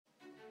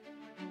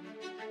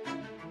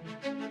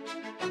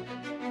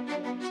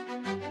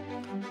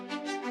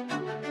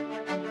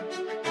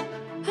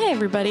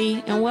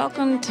everybody, and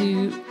welcome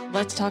to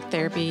Let's Talk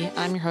Therapy.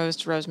 I'm your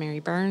host, Rosemary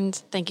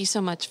Burns. Thank you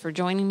so much for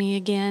joining me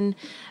again.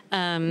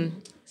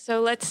 So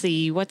let's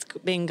see what's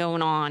been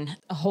going on.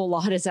 A whole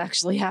lot has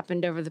actually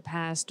happened over the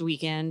past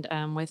weekend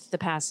with the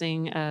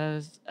passing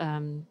of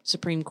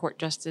Supreme Court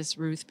Justice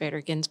Ruth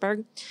Bader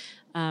Ginsburg.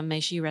 May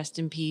she rest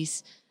in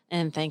peace,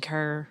 and thank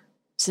her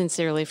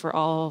sincerely for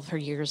all of her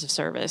years of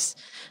service.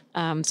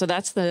 So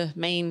that's the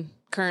main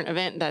current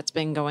event that's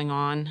been going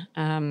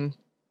on.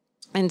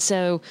 And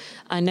so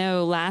I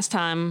know last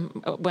time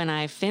when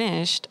I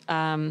finished,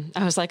 I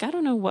was like, I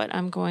don't know what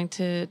I'm going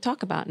to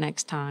talk about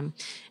next time.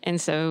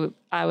 And so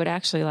I would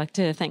actually like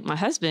to thank my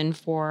husband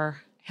for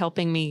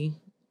helping me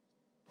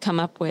come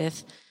up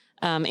with,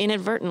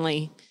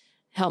 inadvertently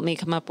help me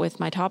come up with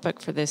my topic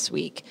for this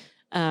week,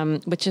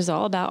 which is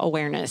all about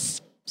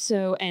awareness.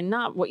 So, and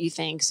not what you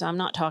think. So I'm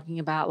not talking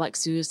about like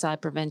suicide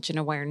prevention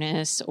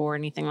awareness or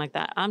anything like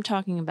that. I'm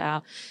talking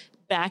about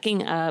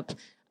backing up.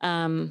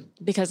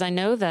 Because I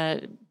know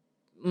that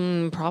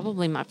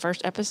probably my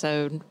first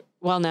episode,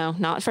 well, no,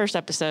 not first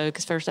episode,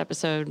 because first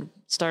episode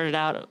started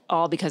out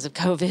all because of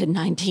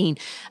COVID-19.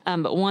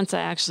 But once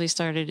I actually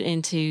started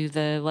into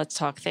the Let's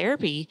Talk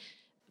Therapy,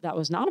 that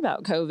was not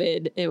about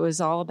COVID. It was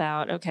all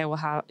about, okay, well,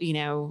 how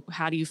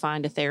do you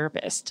find a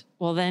therapist?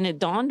 Well, then it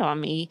dawned on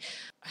me,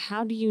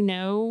 how do you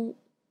know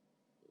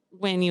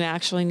when you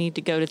actually need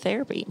to go to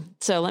therapy?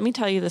 So let me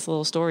tell you this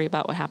little story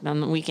about what happened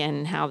on the weekend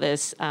and how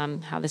this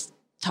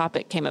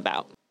topic came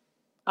about.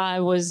 I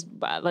was,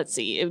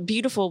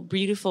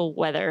 beautiful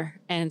weather.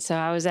 And so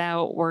I was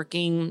out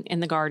working in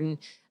the garden,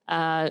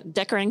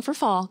 decorating for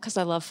fall because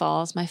I love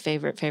fall. It's my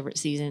favorite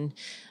season.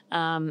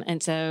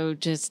 And so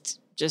just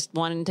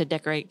wanting to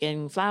decorate,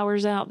 getting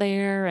flowers out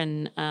there.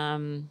 And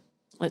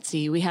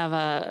we have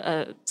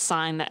a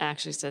sign that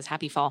actually says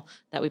Happy Fall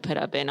that we put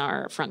up in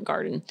our front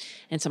garden.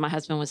 And so my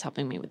husband was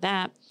helping me with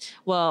that.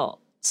 Well,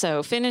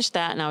 so finished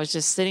that, and I was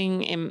just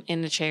sitting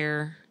in the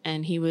chair,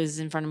 and he was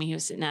in front of me. He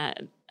was sitting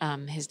at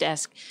his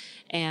desk,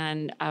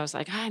 and I was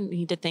like, I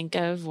need to think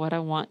of what I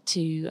want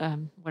to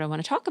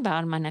talk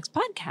about in my next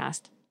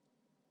podcast.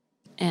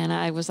 And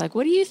I was like,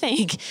 what do you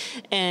think?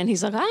 And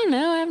he's like, I don't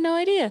know. I have no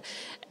idea.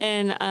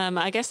 And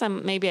I guess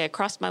I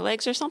crossed my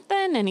legs or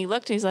something. And he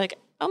looked, and he's like,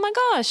 oh my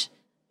gosh.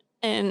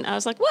 And I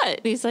was like, what?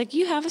 And he's like,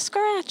 you have a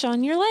scratch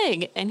on your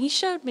leg. And he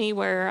showed me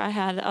where I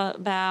had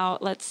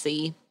about,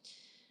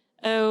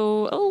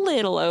 a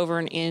little over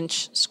an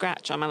inch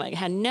scratch on my leg. I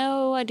had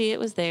no idea it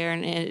was there.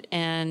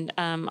 And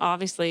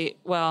obviously,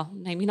 well,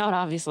 maybe not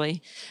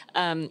obviously,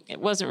 it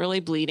wasn't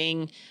really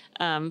bleeding.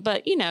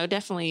 But,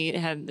 definitely it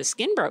had the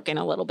skin broken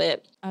a little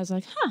bit. I was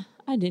like,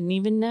 I didn't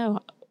even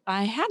know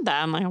I had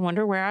that. I'm like, I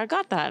wonder where I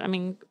got that. I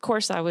mean, of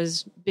course, I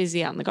was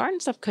busy out in the garden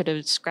stuff. Could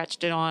have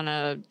scratched it on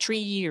a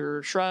tree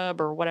or shrub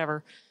or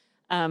whatever.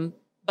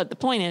 But the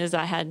point is,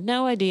 I had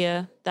no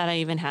idea that I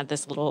even had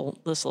this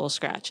little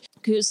scratch.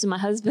 Kudos to my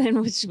husband,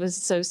 which was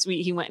so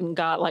sweet. He went and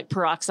got like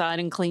peroxide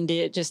and cleaned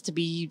it just to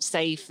be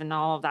safe and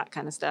all of that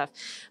kind of stuff.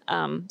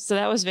 So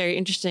that was very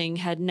interesting.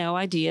 Had no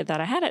idea that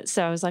I had it.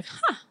 So I was like,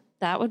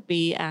 that would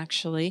be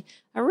actually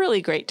a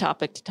really great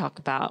topic to talk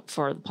about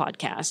for the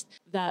podcast.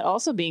 That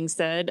also being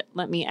said,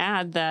 let me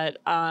add that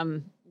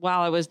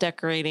while I was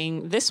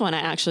decorating this one, I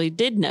actually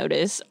did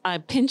notice I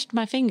pinched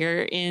my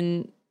finger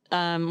in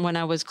when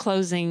I was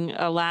closing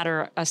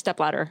a step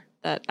ladder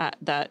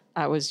that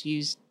I was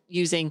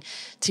using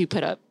to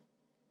put up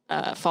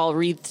fall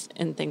wreaths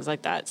and things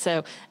like that.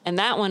 So, and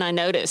that one I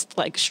noticed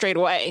like straight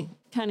away.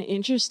 Kind of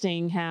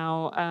interesting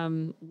how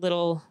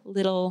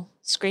little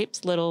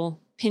scrapes, little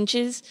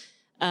pinches.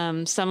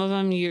 Some of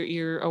them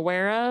you're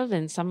aware of,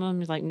 and some of them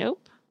you're like,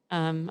 nope.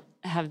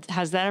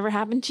 Has that ever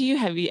happened to you?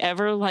 Have you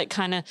ever like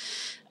kind of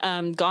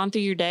gone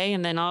through your day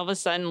and then all of a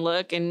sudden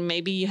look and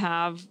maybe you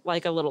have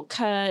like a little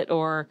cut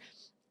or,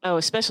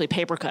 especially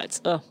paper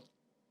cuts,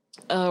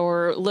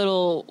 or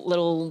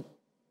little,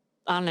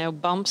 I don't know,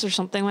 bumps or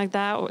something like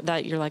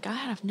that you're like, I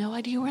have no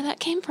idea where that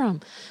came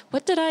from.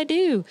 What did I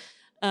do?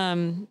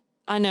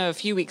 I know a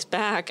few weeks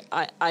back,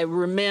 I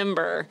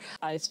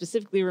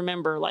specifically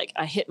remember like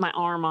I hit my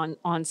arm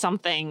on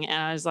something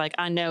and I was like,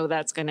 I know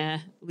that's going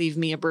to leave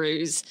me a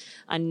bruise.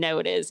 I know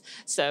it is.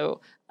 So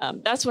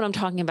that's what I'm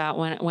talking about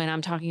when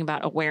I'm talking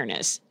about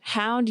awareness.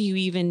 How do you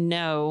even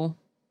know?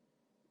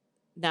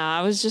 Now,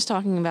 I was just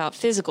talking about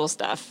physical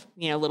stuff,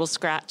 little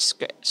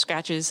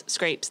scratches,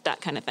 scrapes,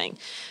 that kind of thing.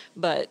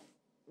 But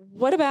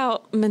what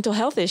about mental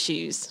health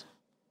issues?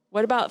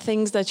 What about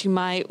things that you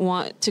might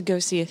want to go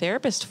see a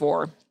therapist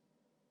for?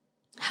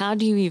 How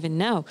do you even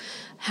know?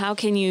 How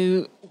can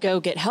you go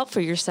get help for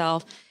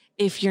yourself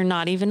if you're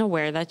not even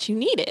aware that you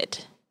need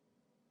it?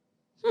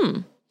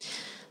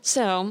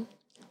 So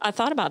I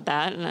thought about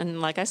that.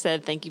 And like I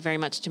said, thank you very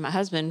much to my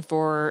husband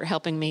for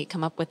helping me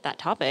come up with that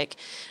topic.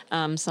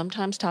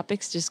 Sometimes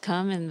topics just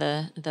come in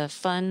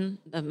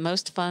the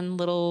most fun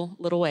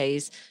little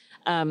ways.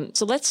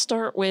 So let's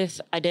start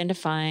with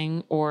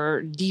identifying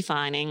or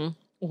defining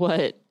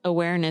what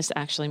awareness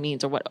actually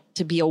means, or what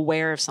to be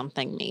aware of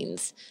something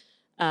means.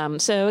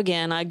 So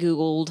again, I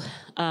Googled,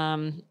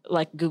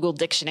 like Google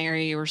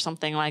Dictionary or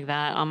something like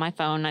that on my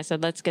phone. I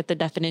said, let's get the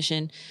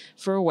definition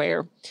for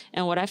aware.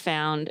 And what I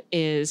found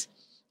is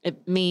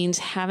it means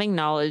having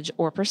knowledge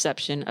or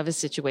perception of a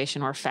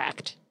situation or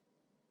fact.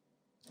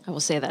 I will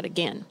say that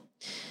again.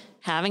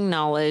 Having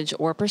knowledge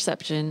or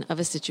perception of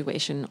a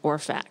situation or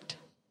fact.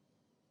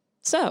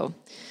 So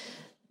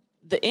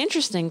the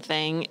interesting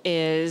thing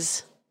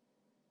is,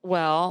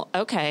 well,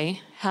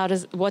 okay,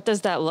 what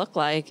does that look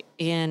like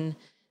in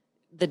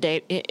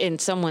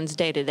someone's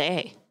day to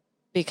day?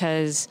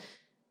 Because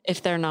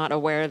if they're not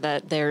aware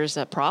that there's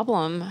a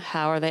problem,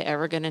 how are they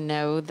ever going to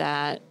know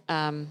that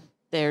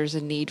there's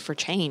a need for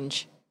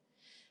change?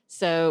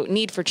 So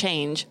need for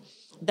change,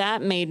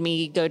 that made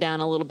me go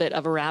down a little bit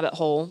of a rabbit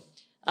hole.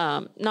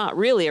 Not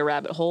really a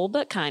rabbit hole,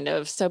 but kind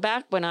of. So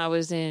back when I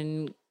was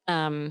in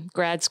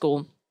grad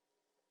school,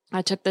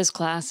 I took this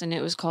class and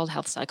it was called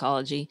health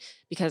psychology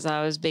because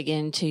I was big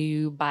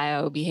into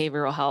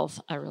biobehavioral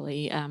health. I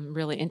really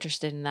really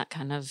interested in that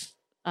kind of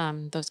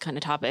those kind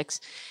of topics.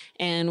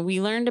 And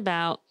we learned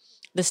about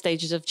the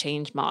stages of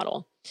change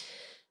model.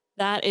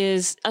 That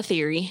is a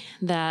theory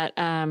that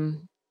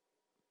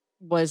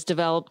was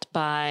developed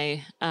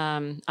by,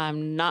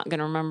 I'm not going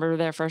to remember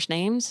their first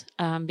names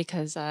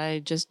because I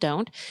just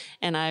don't.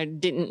 And I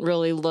didn't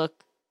really look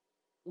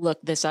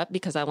this up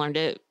because I learned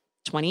it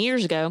 20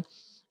 years ago.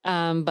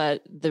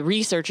 But the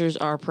researchers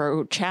are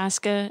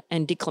Prochaska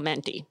and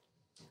DiClemente.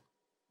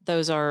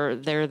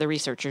 They're the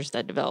researchers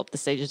that developed the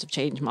stages of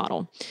change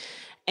model.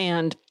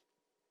 And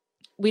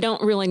we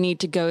don't really need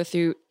to go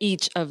through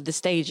each of the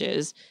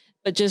stages,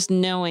 but just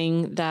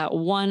knowing that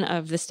one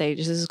of the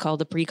stages is called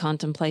the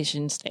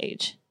pre-contemplation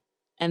stage.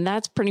 And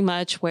that's pretty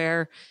much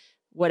where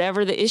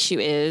whatever the issue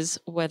is,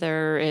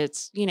 whether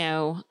it's,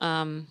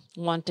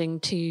 wanting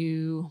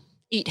to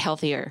eat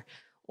healthier,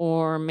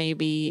 or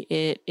maybe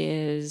it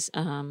is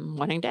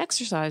wanting to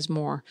exercise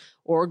more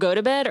or go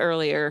to bed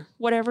earlier,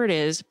 whatever it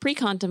is,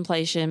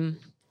 pre-contemplation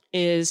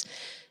is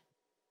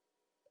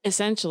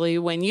essentially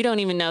when you don't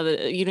even know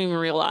that you don't even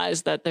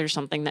realize that there's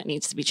something that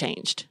needs to be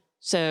changed.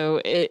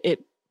 So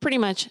it pretty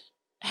much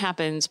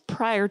happens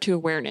prior to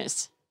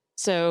awareness.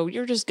 So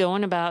you're just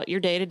going about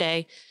your day to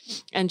day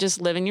and just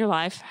living your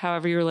life,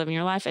 however you're living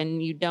your life,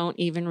 and you don't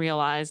even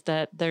realize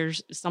that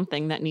there's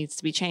something that needs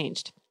to be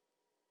changed.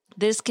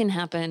 This can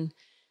happen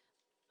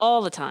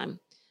all the time.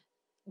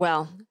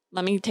 Well,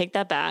 let me take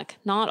that back.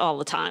 Not all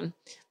the time.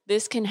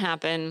 This can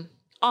happen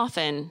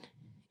often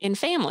in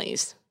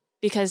families.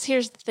 Because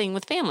here's the thing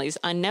with families.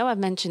 I know I've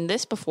mentioned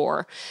this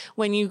before.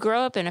 When you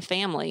grow up in a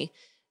family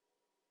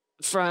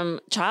from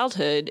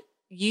childhood,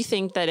 you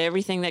think that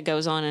everything that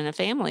goes on in a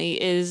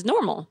family is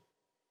normal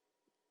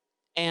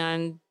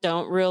and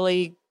don't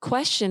really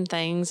question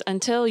things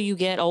until you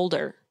get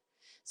older.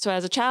 So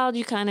as a child,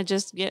 you kind of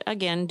just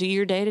do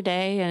your day to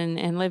day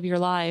and live your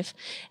life.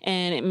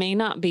 And it may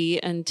not be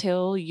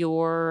until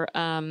you're,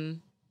 until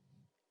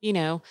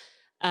you're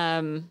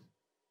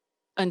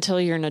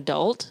an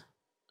adult,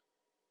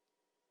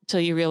 till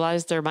you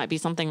realize there might be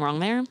something wrong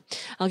there.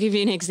 I'll give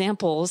you an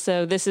example.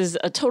 So this is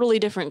a totally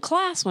different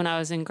class when I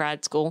was in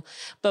grad school,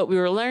 but we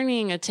were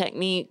learning a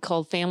technique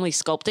called family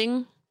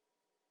sculpting.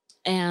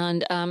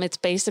 And it's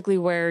basically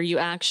where you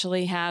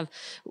actually have,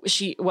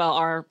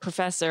 our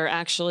professor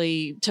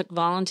actually took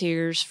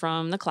volunteers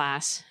from the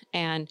class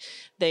and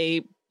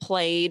they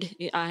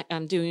played,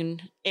 I'm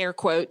doing air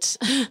quotes,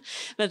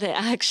 but they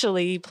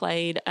actually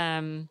played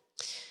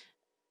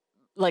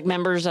like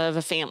members of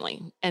a family.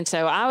 And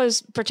so I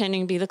was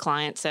pretending to be the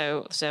client.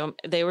 So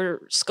they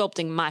were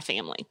sculpting my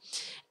family.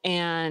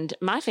 And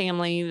my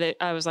family, that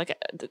I was like,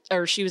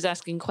 or she was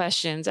asking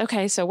questions.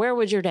 Okay, so where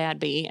would your dad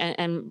be?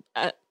 And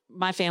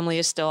my family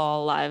is still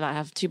all alive. I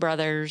have 2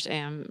 brothers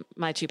and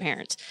my 2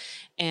 parents,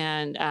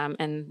 and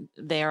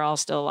they are all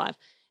still alive,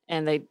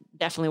 and they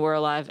definitely were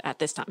alive at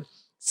this time.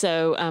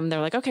 So they're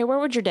like, okay, where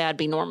would your dad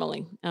be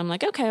normally? And I'm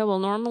like, okay, well,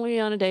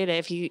 normally on a day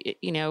if he,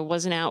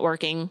 wasn't out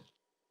working,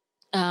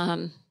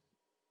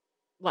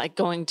 like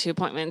going to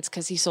appointments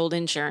because he sold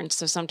insurance.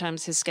 So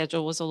sometimes his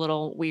schedule was a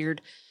little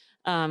weird.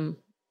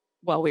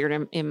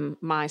 Weird in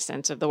my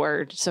sense of the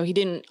word. So he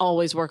didn't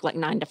always work like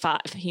 9 to 5.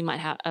 He might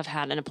have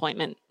had an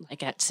appointment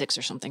like at 6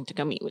 or something to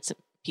go meet with some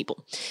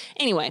people.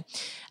 Anyway,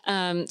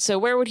 so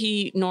where would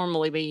he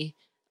normally be,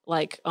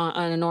 like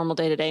on a normal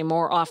day to day,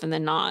 more often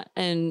than not?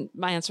 And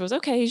my answer was,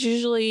 okay, he's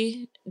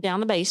usually down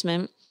the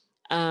basement.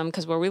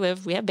 Because where we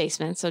live, we have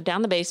basements. So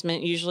down the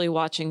basement, usually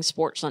watching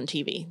sports on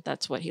TV.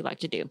 That's what he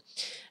liked to do.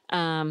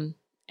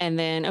 And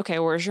then, okay,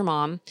 where's your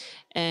mom?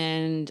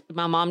 And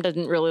my mom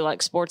doesn't really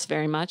like sports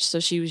very much.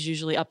 So she was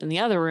usually up in the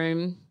other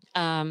room.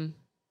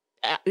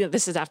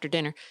 This is after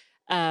dinner,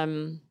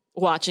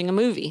 watching a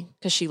movie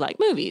because she liked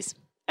movies.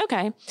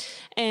 Okay.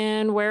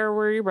 And where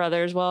were your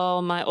brothers?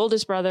 Well, my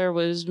oldest brother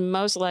was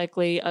most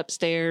likely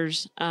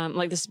upstairs.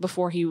 Like this is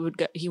before he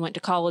went to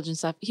college and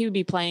stuff. He would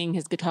be playing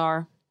his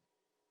guitar.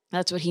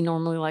 That's what he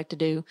normally liked to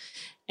do.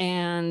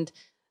 And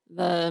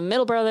the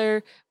middle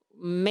brother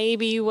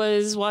maybe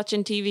was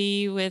watching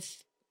TV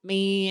with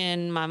me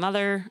and my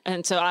mother.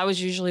 And so I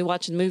was usually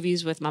watching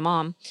movies with my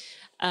mom.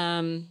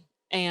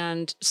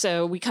 And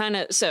so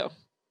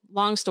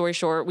long story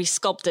short, we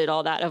sculpted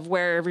all that of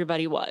where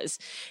everybody was.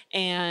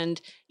 And,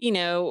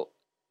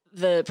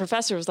 the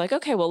professor was like,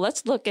 okay, well,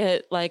 let's look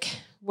at like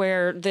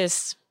where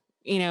this,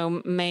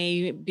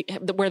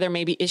 where there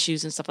may be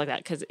issues and stuff like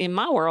that. Cause in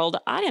my world,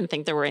 I didn't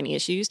think there were any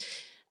issues.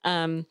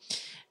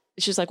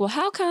 She's like, well,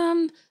 how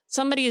come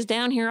somebody is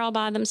down here all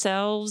by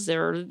themselves,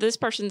 or this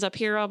person's up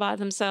here all by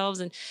themselves?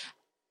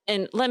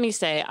 And let me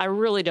say, I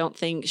really don't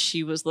think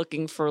she was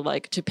looking for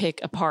like to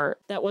pick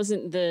apart. That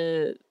wasn't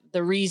the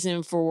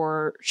reason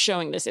for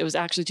showing this. It was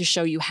actually to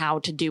show you how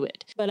to do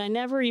it. But I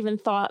never even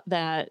thought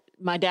that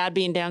my dad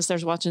being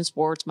downstairs watching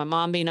sports, my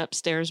mom being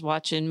upstairs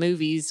watching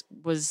movies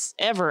was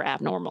ever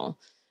abnormal.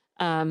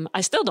 I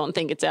still don't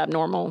think it's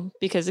abnormal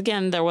because,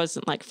 again, there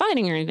wasn't like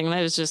fighting or anything.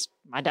 That was just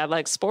my dad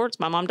likes sports.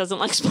 My mom doesn't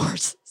like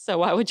sports. So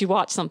why would you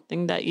watch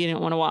something that you didn't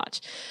want to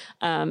watch?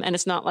 And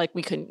it's not like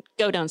we couldn't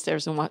go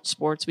downstairs and watch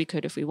sports. We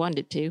could if we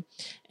wanted to.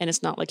 And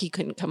it's not like he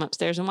couldn't come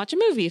upstairs and watch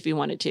a movie if he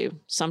wanted to.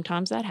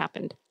 Sometimes that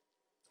happened.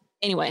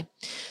 Anyway,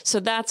 so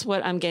that's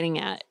what I'm getting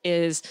at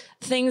is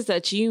things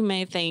that you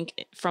may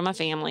think from a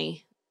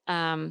family,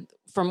 from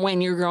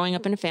when you're growing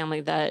up in a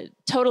family that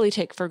totally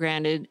take for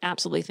granted,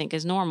 absolutely think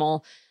is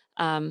normal.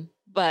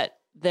 But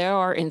there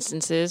are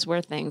instances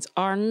where things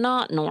are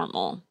not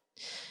normal.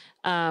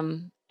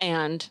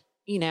 And,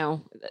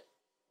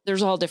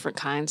 there's all different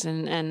kinds.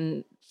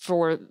 And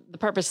for the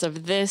purpose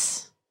of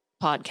this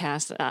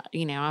podcast,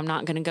 I'm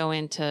not going to go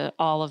into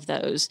all of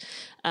those.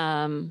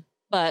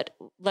 But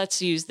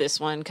let's use this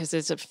one because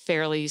it's a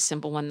fairly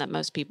simple one that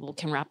most people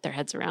can wrap their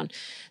heads around.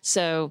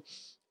 So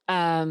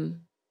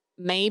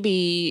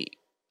maybe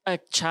a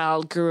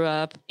child grew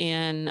up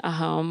in a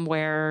home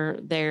where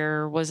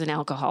there was an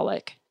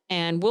alcoholic,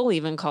 and we'll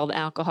even call the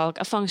alcoholic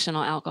a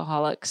functional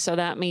alcoholic. So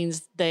that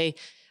means they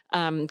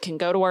can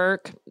go to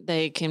work.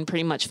 They can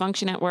pretty much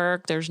function at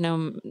work. There's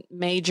no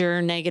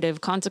major negative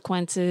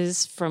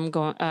consequences from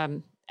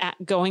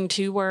going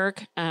to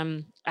work,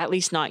 at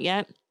least not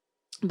yet.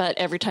 But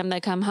every time they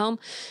come home,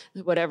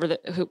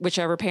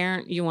 whichever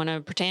parent you want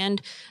to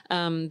pretend,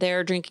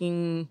 they're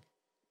drinking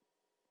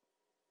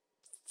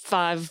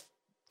 5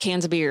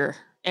 cans of beer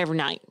every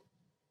night.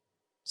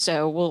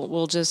 So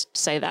we'll just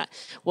say that.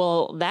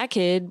 Well, that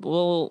kid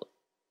will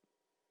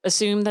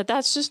assume that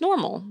that's just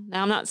normal.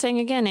 Now, I'm not saying,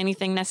 again,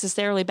 anything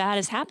necessarily bad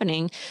is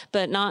happening,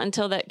 but not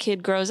until that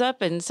kid grows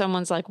up and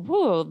someone's like,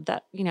 whoa,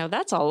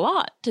 that's a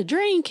lot to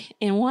drink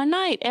in one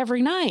night,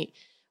 every night.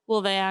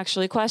 Will they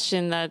actually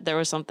question that there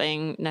was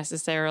something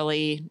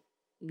necessarily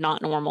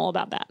not normal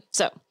about that?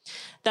 So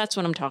that's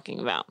what I'm talking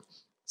about.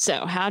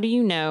 So how do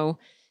you know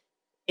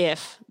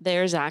if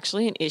there's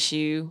actually an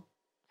issue?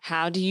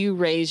 How do you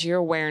raise your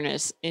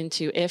awareness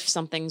into if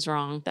something's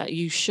wrong that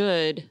you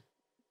should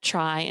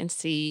try and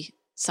see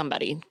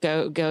somebody,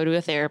 go to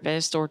a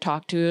therapist or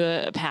talk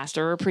to a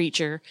pastor or a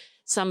preacher,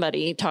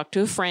 somebody, talk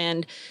to a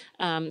friend,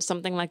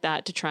 something like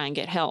that to try and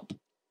get help?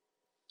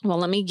 Well,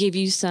 let me give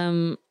you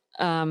some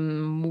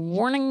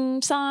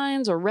warning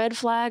signs or red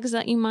flags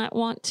that you might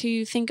want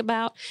to think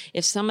about.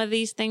 If some of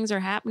these things are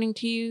happening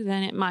to you,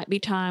 then it might be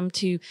time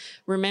to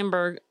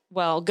remember,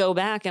 go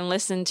back and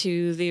listen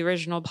to the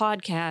original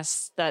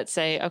podcasts that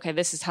say, okay,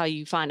 this is how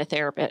you find a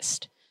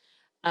therapist.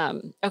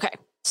 Okay.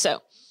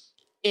 So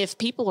if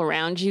people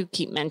around you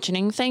keep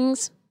mentioning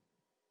things,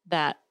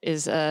 that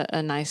is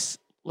a nice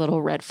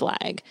little red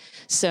flag.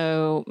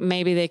 So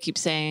maybe they keep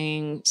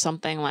saying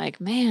something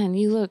like, man,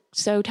 you look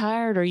so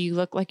tired, or you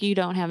look like you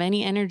don't have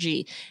any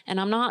energy. And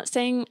I'm not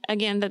saying,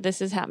 again, that this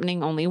is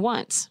happening only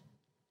once.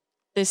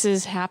 This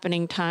is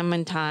happening time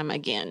and time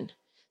again.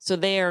 So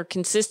they are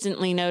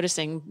consistently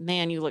noticing,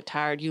 man, you look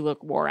tired, you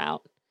look wore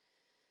out.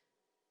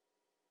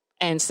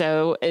 And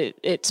so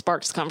it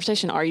sparks the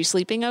conversation. Are you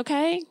sleeping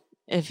okay?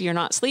 If you're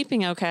not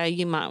sleeping okay,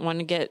 you might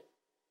want to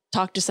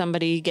talk to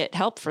somebody, get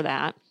help for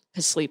that.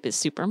 Because sleep is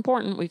super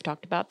important. We've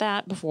talked about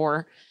that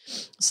before.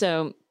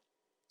 So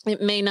it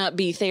may not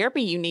be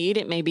therapy you need.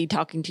 It may be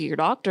talking to your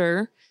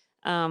doctor.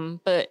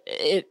 But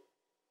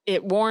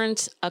it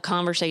warrants a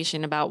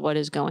conversation about what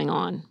is going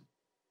on.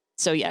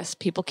 So yes,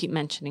 people keep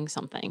mentioning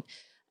something.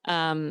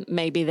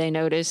 Maybe they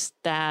notice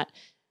that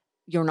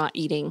you're not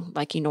eating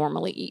like you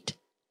normally eat.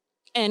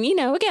 And,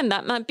 again,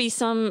 that might be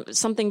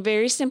something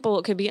very simple.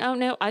 It could be, oh,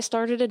 no, I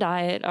started a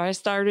diet, or I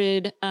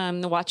started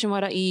watching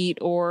what I eat,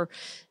 or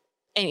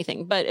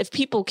anything. But if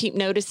people keep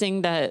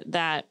noticing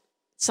that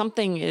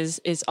something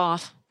is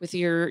off with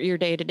your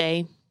day to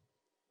day,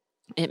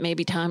 it may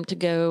be time to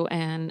go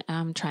and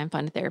try and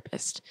find a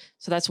therapist.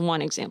 So that's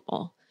one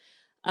example.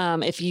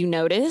 If you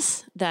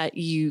notice that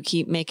you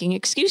keep making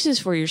excuses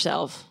for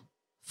yourself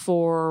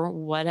for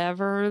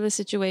whatever the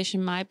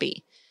situation might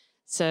be.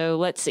 So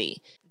let's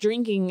see.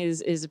 Drinking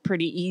is a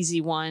pretty easy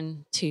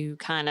one to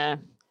kind of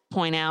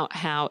point out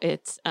how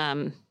it's, how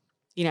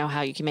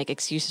you can make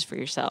excuses for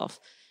yourself.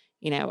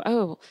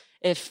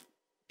 If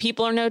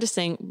people are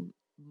noticing,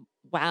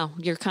 wow,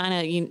 you're kind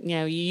of,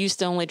 you used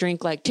to only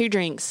drink like 2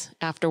 drinks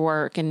after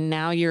work and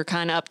now you're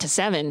kind of up to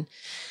 7.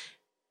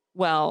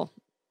 Well,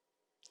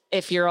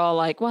 if you're all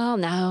like, well,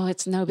 no,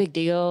 it's no big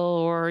deal,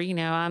 or,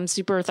 I'm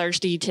super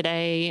thirsty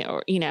today,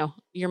 or,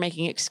 you're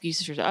making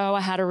excuses for, oh,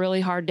 I had a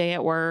really hard day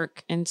at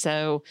work. And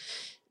so,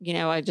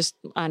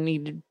 I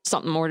needed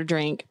something more to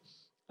drink.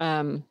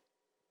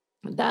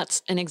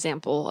 That's an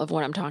example of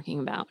what I'm talking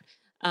about.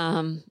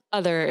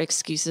 Other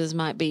excuses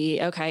might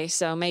be, okay,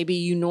 so maybe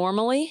you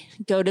normally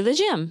go to the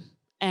gym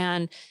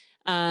and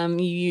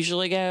you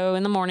usually go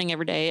in the morning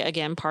every day,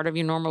 again, part of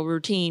your normal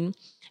routine,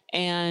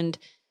 and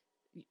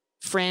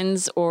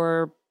friends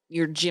or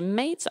your gym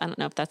mates, I don't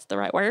know if that's the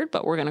right word,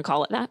 but we're going to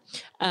call it that.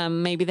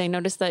 Maybe they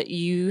notice that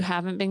you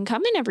haven't been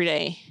coming every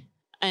day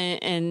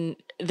and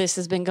this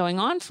has been going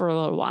on for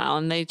a little while,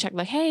 and they check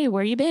like, hey,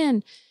 where you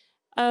been?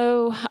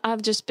 Oh,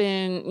 I've just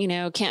been,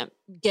 can't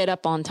get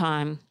up on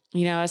time.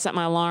 I set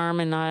my alarm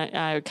and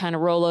I kind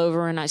of roll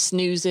over and I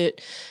snooze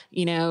it,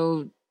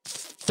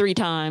 3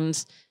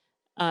 times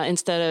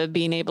instead of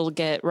being able to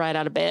get right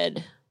out of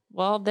bed.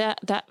 Well,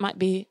 that might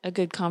be a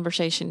good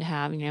conversation to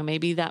have.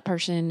 Maybe that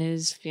person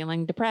is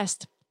feeling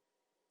depressed.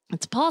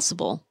 It's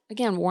possible.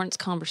 Again, warrants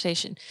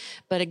conversation.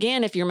 But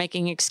again, if you're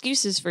making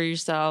excuses for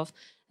yourself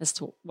as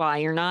to why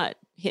you're not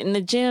hitting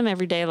the gym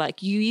every day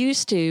like you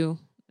used to,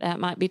 that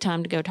might be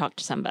time to go talk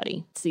to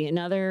somebody. See,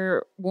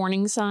 another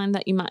warning sign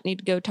that you might need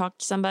to go talk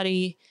to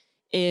somebody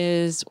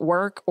is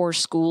work or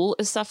school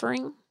is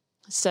suffering.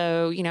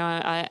 So,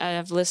 I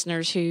have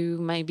listeners who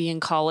may be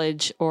in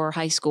college or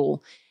high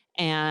school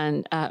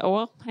and,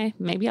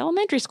 maybe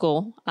elementary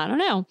school. I don't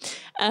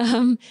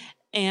know.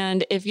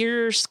 And if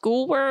your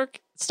schoolwork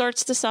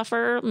starts to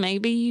suffer,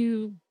 maybe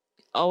you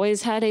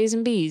always had A's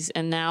and B's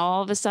and now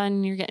all of a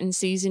sudden you're getting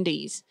C's and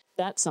D's.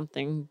 That's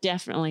something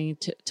definitely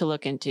to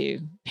look into.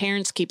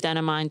 Parents, keep that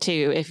in mind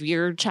too. If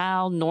your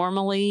child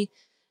normally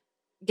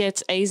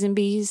gets A's and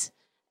B's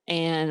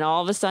and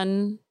all of a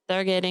sudden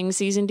they're getting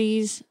C's and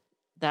D's,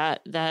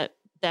 that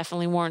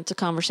definitely warrants a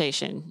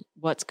conversation.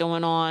 What's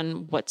going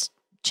on? What's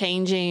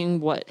changing?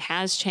 What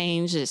has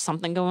changed? Is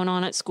something going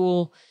on at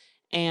school?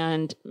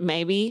 And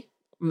maybe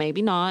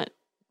not,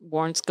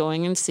 warrants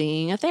going and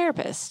seeing a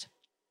therapist.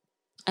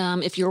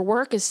 If your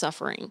work is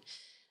suffering,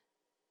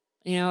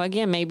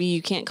 again, maybe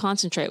you can't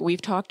concentrate.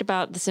 We've talked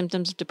about the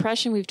symptoms of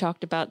depression. We've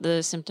talked about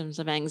the symptoms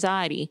of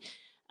anxiety.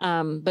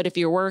 But if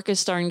your work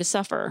is starting to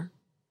suffer,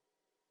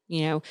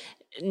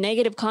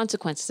 negative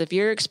consequences, if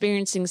you're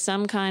experiencing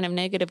some kind of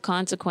negative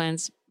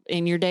consequence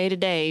in your day to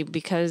day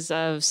because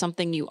of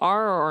something you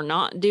are or are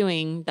not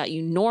doing that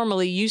you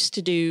normally used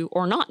to do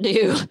or not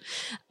do,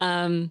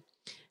 then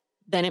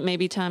it may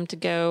be time to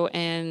go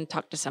and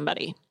talk to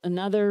somebody.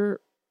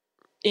 Another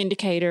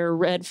indicator,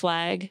 red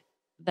flag,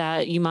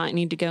 that you might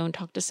need to go and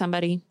talk to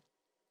somebody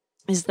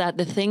is that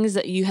the things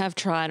that you have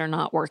tried are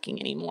not working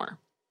anymore.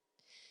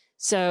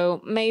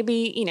 So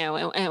maybe,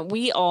 and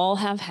we all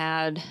have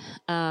had,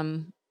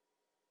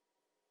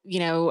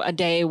 a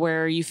day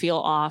where you feel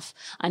off.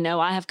 I know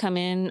I have come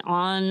in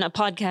on a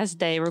podcast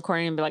day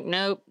recording and be like,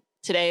 nope,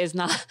 today is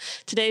not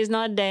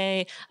a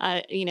day.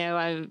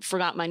 I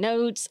forgot my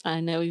notes. I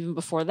know even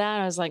before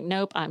that, I was like,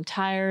 nope, I'm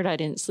tired. I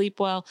didn't sleep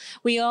well.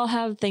 We all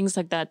have things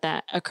like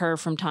that occur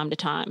from time to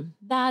time.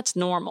 That's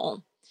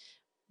normal.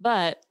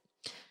 But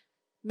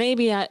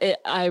maybe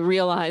I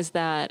realize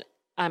that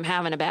I'm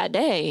having a bad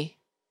day,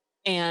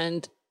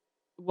 and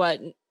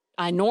what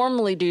I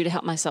normally do to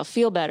help myself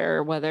feel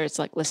better, whether it's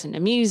like listen to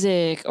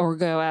music or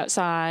go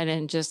outside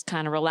and just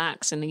kind of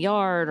relax in the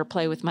yard or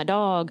play with my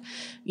dog,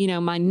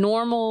 my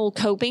normal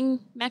coping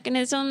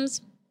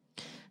mechanisms,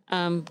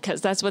 because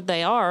that's what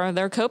they are.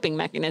 They're coping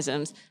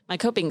mechanisms, my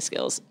coping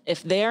skills.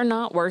 If they're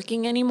not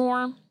working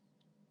anymore,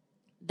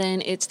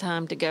 then it's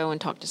time to go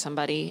and talk to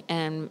somebody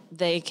and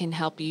they can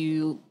help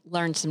you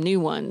learn some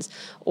new ones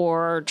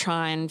or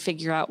try and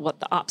figure out what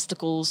the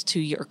obstacles to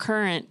your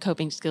current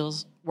coping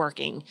skills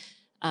working,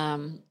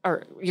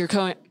 or your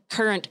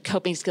current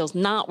coping skills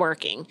not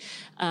working,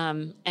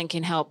 and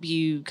can help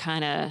you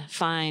kind of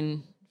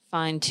fine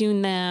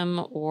tune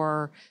them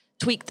or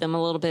tweak them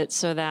a little bit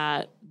so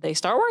that they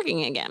start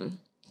working again.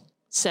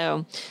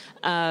 So,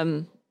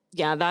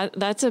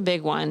 that's a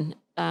big one.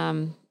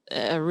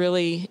 A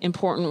really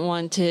important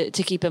one to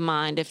keep in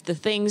mind if the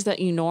things that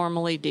you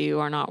normally do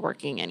are not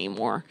working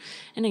anymore.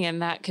 And again,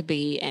 that could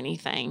be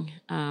anything.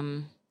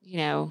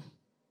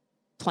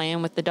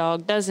 Playing with the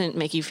dog doesn't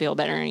make you feel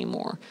better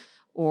anymore,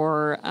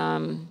 or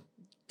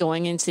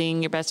going and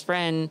seeing your best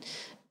friend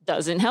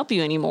doesn't help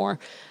you anymore.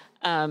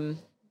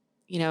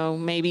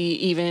 Maybe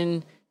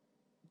even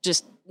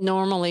just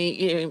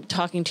normally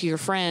talking to your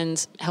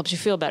friends helps you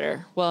feel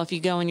better. Well, if you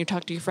go and you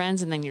talk to your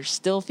friends and then you're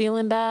still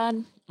feeling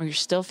bad or you're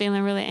still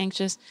feeling really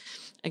anxious,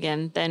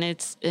 again, then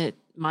it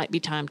might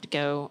be time to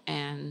go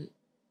and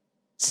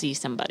see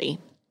somebody.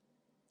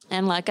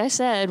 And like I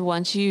said,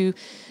 once you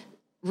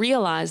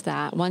realize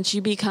that, once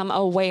you become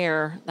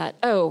aware that,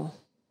 oh,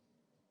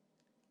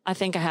 I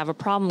think I have a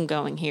problem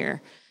going on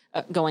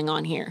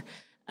here,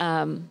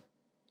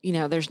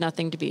 there's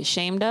nothing to be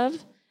ashamed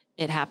of.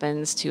 It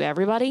happens to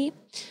everybody.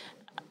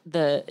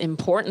 The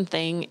important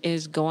thing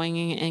is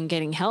going and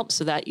getting help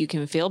so that you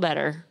can feel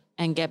better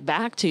and get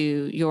back to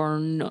your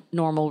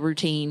normal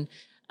routine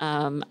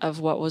of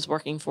what was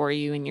working for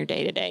you in your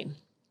day-to-day.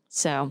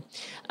 So,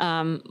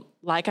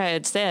 like I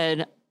had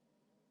said,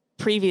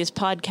 previous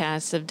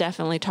podcasts have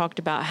definitely talked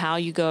about how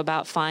you go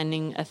about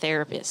finding a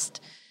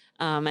therapist.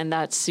 And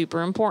that's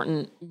super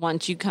important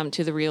once you come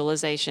to the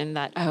realization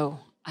that, oh,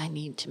 I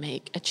need to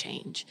make a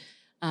change.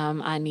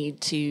 I need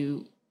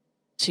to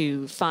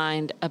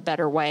find a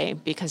better way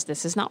because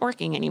this is not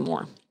working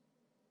anymore.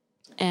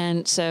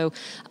 And so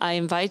I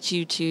invite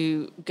you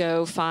to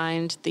go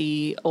find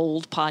the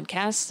old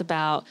podcasts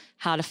about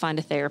how to find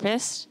a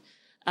therapist,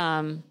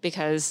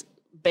 because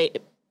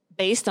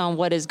based on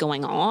what is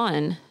going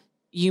on,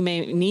 you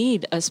may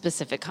need a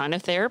specific kind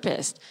of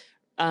therapist.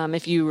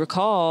 If you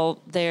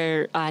recall,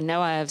 I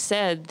know I have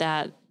said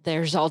that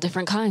there's all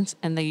different kinds,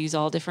 and they use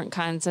all different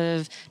kinds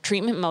of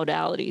treatment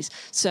modalities.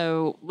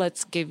 So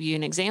let's give you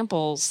an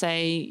example.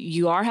 Say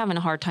you are having a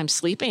hard time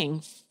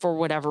sleeping for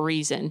whatever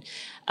reason.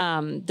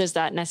 Does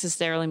that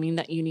necessarily mean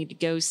that you need to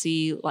go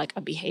see like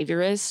a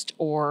behaviorist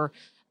or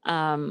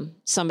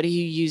somebody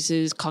who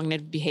uses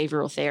cognitive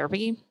behavioral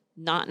therapy?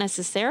 Not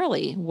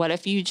necessarily. What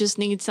if you just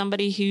need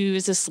somebody who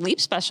is a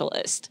sleep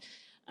specialist?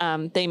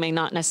 They may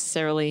not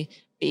necessarily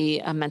be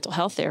a mental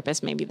health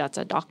therapist. Maybe that's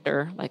a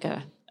doctor, like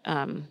a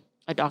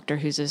doctor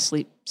who's a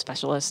sleep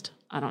specialist.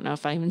 I don't know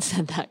if I even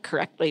said that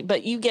correctly,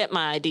 but you get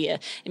my idea.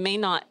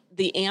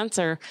 The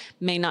answer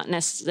may not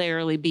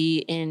necessarily be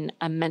in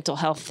a mental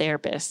health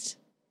therapist,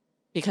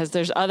 because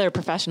there's other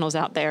professionals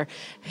out there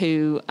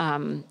who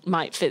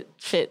might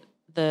fit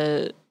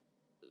the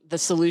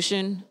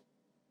solution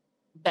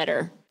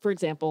better. For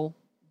example,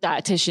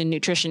 dietitian,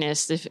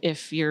 nutritionist,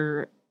 if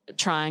you're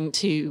trying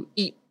to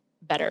eat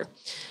better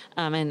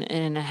and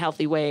in a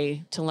healthy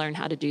way to learn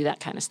how to do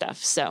that kind of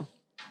stuff.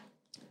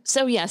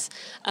 So yes,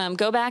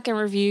 go back and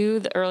review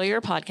the earlier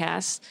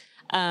podcasts.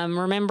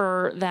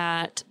 Remember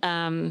that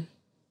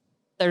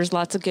there's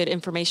lots of good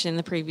information in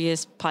the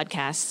previous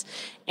podcasts,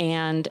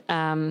 and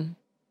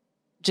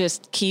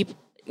just keep,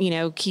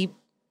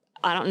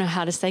 I don't know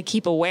how to say,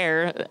 keep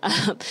aware,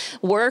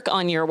 work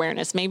on your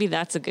awareness. Maybe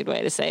that's a good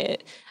way to say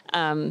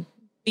it.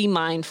 Be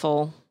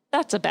mindful.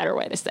 That's a better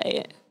way to say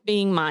it.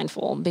 Being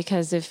mindful,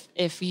 because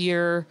if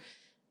you're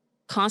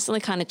constantly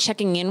kind of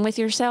checking in with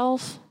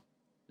yourself,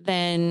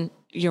 then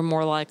you're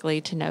more likely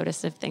to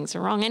notice if things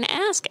are wrong, and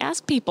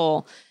ask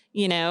people,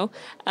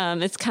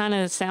 it's kind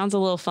of sounds a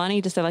little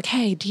funny to say like,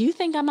 hey, do you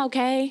think I'm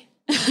okay?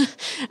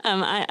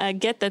 I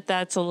get that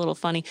that's a little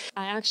funny.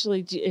 I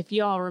actually, if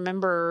you all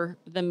remember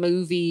the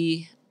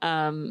movie,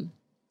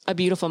 A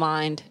Beautiful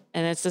Mind,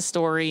 and it's the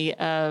story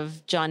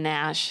of John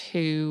Nash,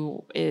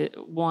 who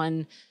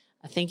won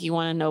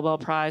a Nobel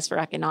Prize for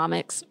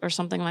economics or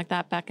something like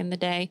that back in the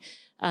day.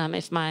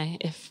 If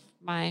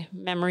my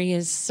memory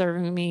is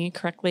serving me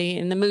correctly.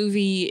 In the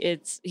movie,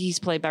 he's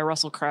played by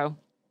Russell Crowe.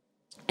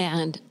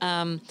 And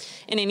in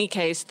any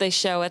case, they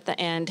show at the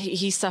end,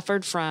 he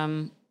suffered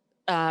from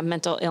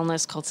mental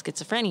illness called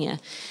schizophrenia.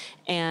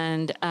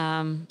 And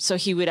so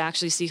he would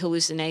actually see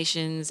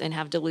hallucinations and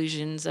have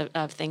delusions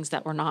of things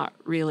that were not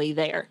really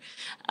there.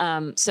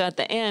 So at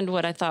the end,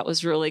 what I thought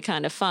was really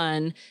kind of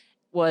fun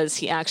was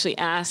he actually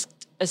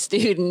asked a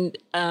student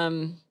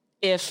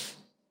if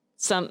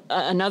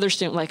another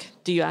student, like,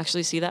 do you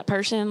actually see that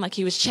person? Like,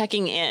 he was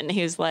checking in.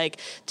 He was like,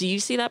 do you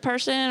see that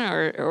person,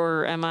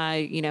 or am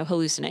I,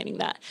 hallucinating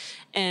that?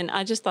 And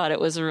I just thought it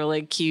was a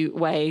really cute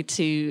way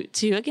to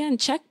again,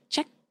 check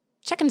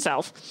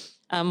himself.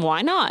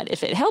 Why not?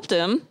 If it helped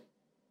him,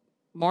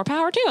 more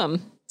power to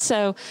him.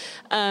 So,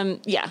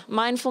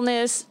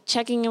 mindfulness,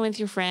 checking in with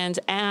your friends,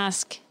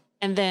 ask,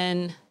 and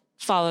then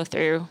follow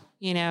through,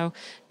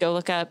 go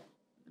look up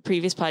the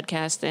previous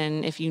podcast.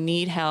 And if you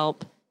need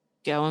help,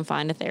 go and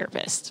find a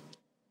therapist.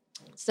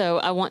 So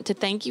I want to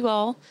thank you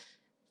all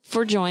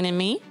for joining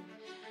me.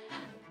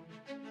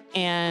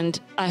 And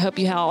I hope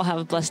you all have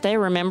a blessed day.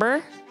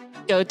 Remember,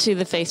 go to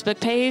the Facebook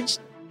page,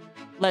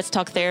 Let's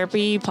Talk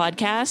Therapy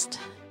podcast,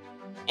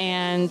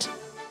 and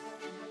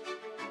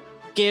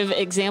give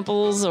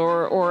examples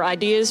or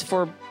ideas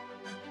for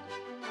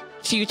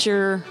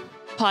future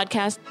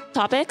podcast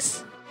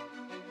topics.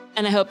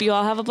 And I hope you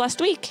all have a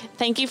blessed week.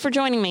 Thank you for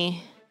joining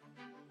me.